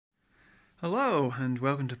Hello and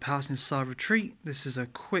welcome to Paladin Style Retreat. This is a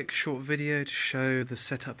quick short video to show the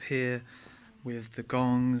setup here with the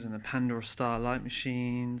gongs and the Pandora style light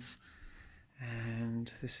machines,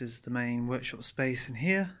 and this is the main workshop space in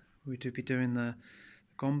here. We do be doing the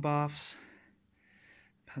gong baths,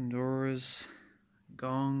 Pandoras,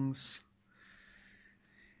 gongs,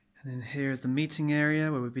 and then here is the meeting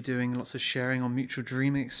area where we'll be doing lots of sharing on mutual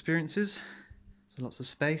dreaming experiences, so lots of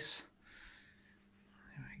space.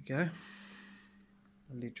 There we go.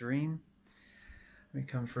 Lovely dream. We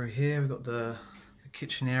come through here, we've got the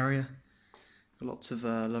kitchen area. Got lots of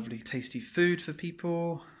lovely tasty food for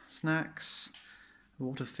people, snacks,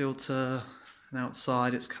 water filter, and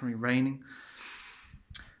outside it's currently raining.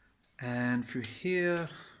 And through here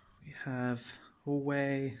we have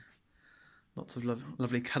hallway, lots of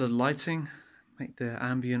lovely coloured lighting, make the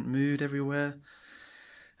ambient mood everywhere.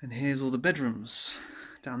 And here's all the bedrooms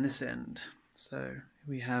down this end. So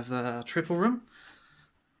we have a triple room,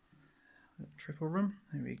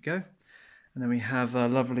 there we go. And then we have a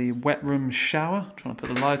lovely wet room shower, trying to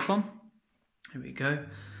put the lights on. Here we go.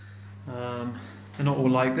 They're not all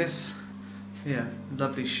like this. Yeah,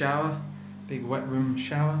 lovely shower, big wet room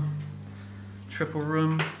shower, triple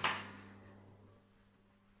room.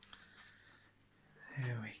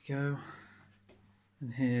 Here we go.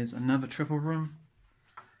 And here's another triple room.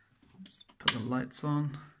 Just put the lights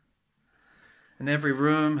on. And every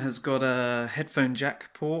room has got a headphone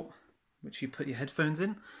jack port, which you put your headphones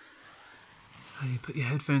in. You put your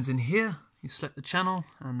headphones in here, you select the channel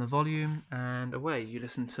and the volume, and away you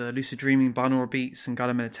listen to lucid dreaming, binaural beats and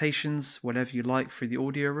guided meditations, whatever you like, through the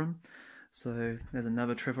audio room. So there's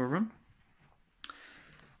another triple room.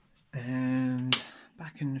 And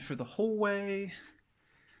back in through the hallway,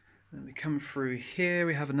 and we come through here,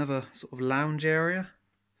 we have another sort of lounge area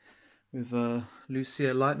with a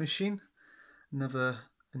Lucia light machine, another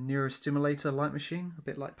a neurostimulator light machine, a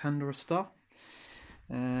bit like Pandora Star.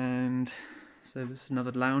 And so this is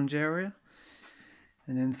another lounge area.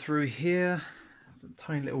 And then through here, there's a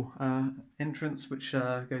tiny little entrance which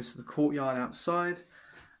goes to the courtyard outside.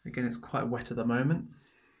 Again, it's quite wet at the moment.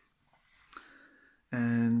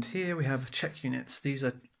 And here we have check units. These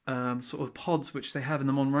are sort of pods which they have in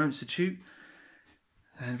the Monroe Institute.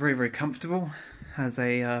 And very, very comfortable. Has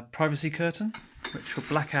a privacy curtain which will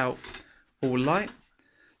black out all light.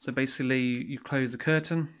 So basically you close the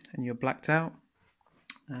curtain and you're blacked out,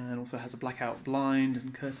 and also has a blackout blind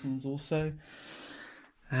and curtains also,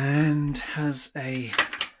 and has a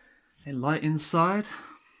light inside,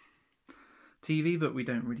 TV, but we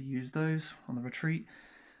don't really use those on the retreat.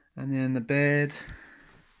 And then the bed,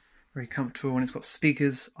 very comfortable, and it's got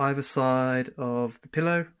speakers either side of the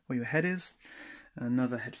pillow where your head is, and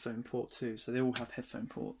another headphone port too, so they all have headphone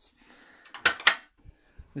ports.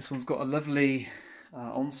 This one's got a lovely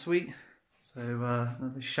ensuite, so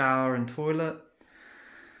another shower and toilet.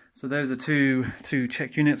 So those are two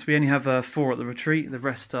check units. We only have 4 at the retreat. The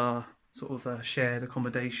rest are sort of shared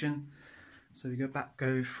accommodation. So we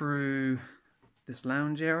go through this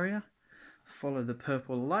lounge area, follow the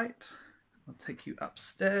purple light. I'll take you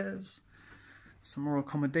upstairs. Some more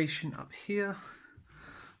accommodation up here.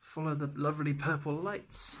 Follow the lovely purple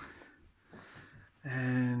lights,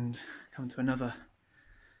 and come to another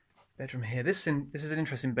bedroom here. This is an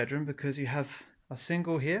interesting bedroom because you have a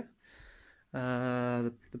single here,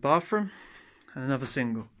 the bathroom, and another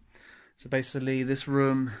single. So basically this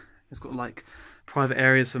room has got like private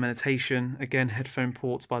areas for meditation, again headphone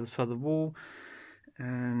ports by the side of the wall,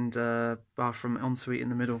 and bathroom ensuite in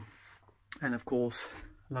the middle, and of course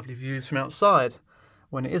lovely views from outside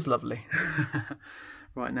when it is lovely.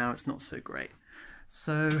 Right now it's not so great.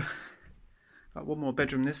 So got one more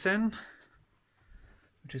bedroom this end,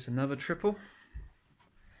 which is another triple.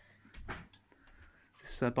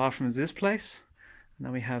 This bathroom is this place, and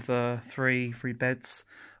then we have three beds,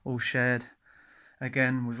 all shared,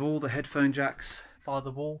 again with all the headphone jacks by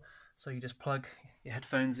the wall. So you just plug your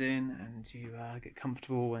headphones in and you get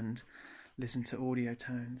comfortable and listen to audio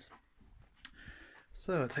tones.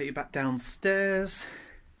 So I'll take you back downstairs.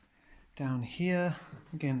 Down here,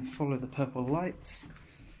 again follow the purple lights.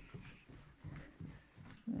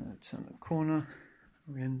 Turn the corner.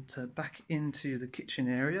 We're going to back into the kitchen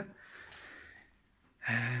area,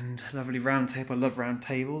 and lovely round table. I love round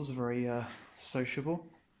tables, very sociable.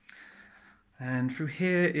 And through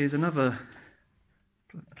here is another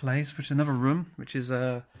place, which is another room, which is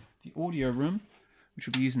the audio room, which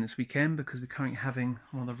we'll be using this weekend because we're currently having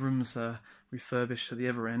one of the rooms refurbished to the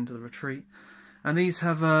other end of the retreat. And these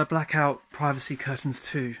have blackout privacy curtains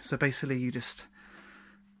too. So basically you just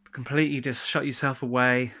completely just shut yourself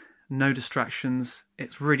away. No distractions.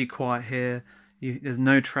 It's really quiet here. There's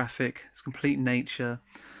no traffic. It's complete nature.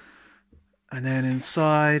 And then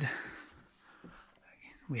inside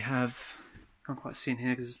we have, can't quite see in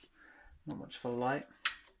here because there's not much of a light.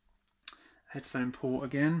 Headphone port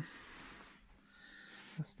again.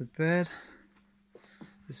 That's the bed.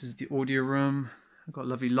 This is the audio room. I've got a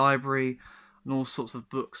lovely library and all sorts of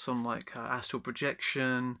books on like astral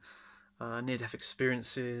projection, near-death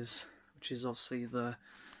experiences, which is obviously the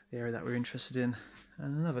area that we're interested in,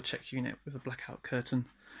 and another check unit with a blackout curtain.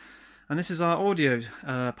 And this is our audio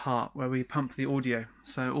part where we pump the audio.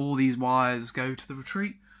 So all these wires go to the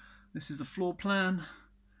retreat. This is the floor plan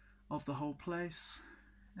of the whole place,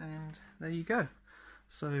 and there you go.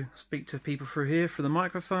 So speak to people through here for the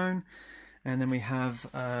microphone, and then we have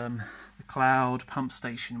the cloud pump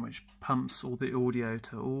station, which pumps all the audio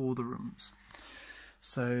to all the rooms.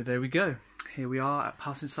 So there we go. Here we are at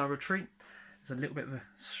Passing Star Retreat. It's a little bit of a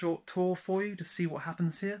short tour for you to see what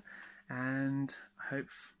happens here, and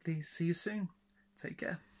hopefully see you soon. Take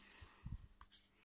care.